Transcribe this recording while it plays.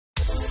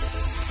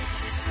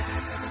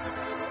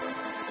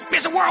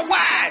Mr.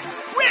 Worldwide,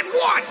 Red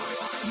One.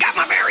 Got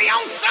my very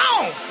own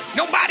song.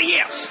 Nobody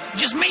else.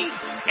 Just me,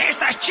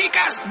 Estas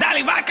Chicas,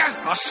 Dale Vaca,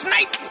 a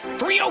Snake,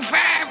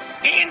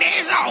 305, and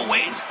as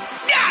always,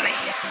 Dolly.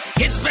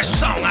 Here's a special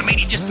song, I made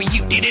it just for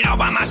you. Did it all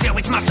by myself,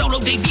 it's my solo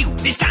debut.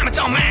 This time it's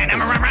all mine,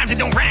 I'm around rhymes that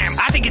don't rhyme.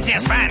 I think it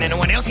sounds fine and no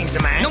one else seems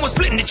to mind. No one's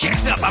splitting the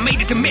checks up, I made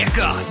it to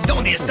Mecca.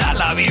 Donde está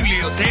la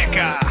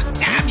biblioteca?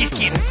 Nah, I'm just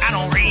kidding, I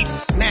don't read.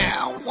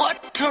 Now,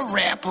 what to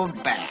rap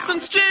about?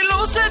 Since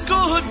J-Lo said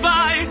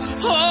goodbye,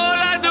 all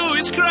I do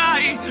is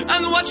cry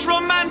and watch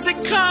romantic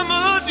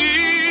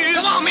comedies.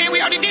 Come on, man, we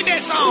already did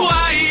that song.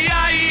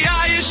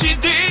 Why is she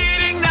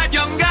dating that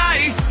young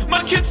guy?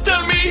 My kids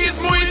tell me he's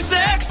muy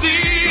sexy.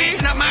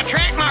 Messing up my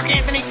track, Marc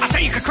Anthony. I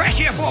say you could crash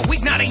here for a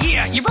week, not a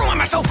year. You ruined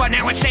my sofa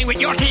now and stay with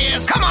your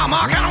tears. Come on,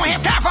 Marc, I don't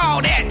have time for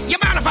all that. You're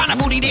bound to find a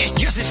booty that's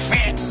just as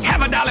fat.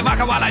 Have a dolly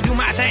vodka while I do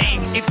my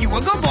thing. If you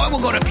a good boy, we'll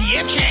go to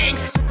P.F.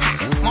 Chang's.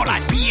 Ha, more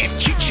like P.F.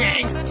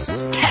 Chang's.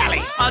 Tally.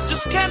 I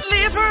just can't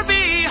leave her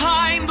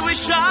behind.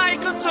 Wish I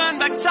could turn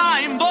back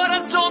time, but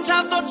I don't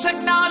have the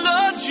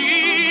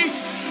technology.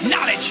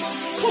 Knowledge.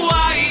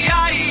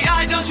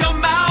 Why does your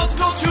mouth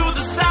go to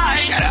the side?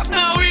 Shut up.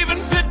 Now even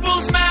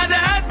Pitbull's mad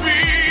at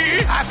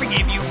me. I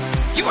forgive you.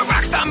 You a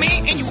rock star,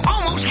 man, and you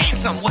almost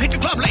handsome. We'll hit the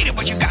club later,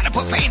 but you gotta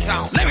put pants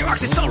on. Let me rock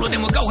the solo,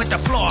 then we'll go hit the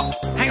floor.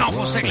 Hang on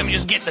for a second, let me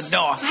just get the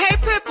door. Hey,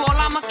 Pitbull,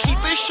 I'ma keep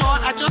it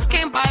short. I just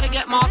came by to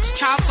get Mark's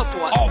child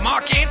support. Oh,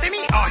 Marc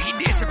Anthony? Oh, he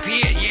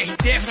disappeared. Yeah, he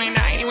definitely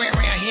not anywhere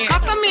around here.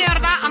 Cut the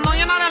mierda, I know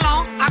you're not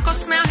alone. I could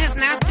smell his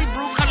nasty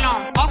brew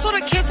cologne. Also,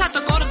 the kids had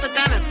to go to the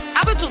dentist.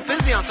 I've been too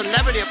busy on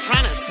Celebrity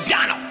Apprentice.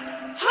 Donald.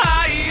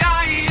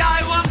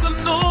 I want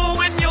to know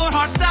when your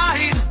heart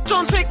died.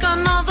 Don't take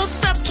another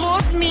step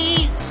towards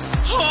me.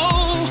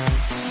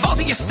 Oh, Both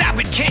of you stop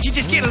it, can't you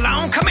just get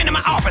along? Come into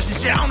my office and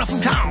sit on the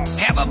futon.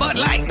 Have a Bud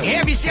Light and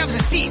have yourselves a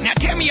seat. Now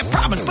tell me your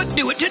problems, but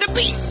do it to the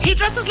beat. He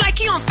dresses like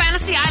he on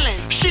Fantasy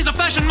Island. she's a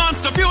fashion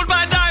monster fueled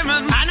by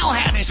diamonds. I know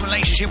how this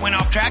relationship went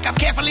off track. I've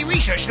carefully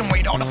researched and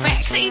weighed all the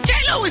facts. See,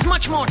 J-Lo is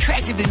much more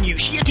attractive than you.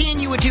 She a 10,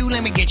 you a 2,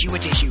 let me get you a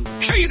tissue.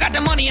 Sure, you got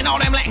the money and all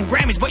them Latin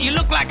Grammys, but you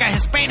look like a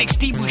Hispanic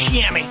Steve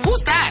Buscemi.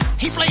 Who's that?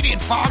 He played in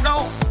Fargo.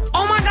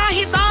 Oh my God,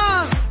 he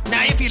does.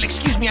 Now, if you'll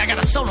excuse me, I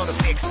got a solo to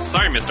fix.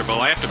 Sorry, Mr. Bull,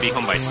 I have to be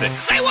home by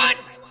 6. Say what?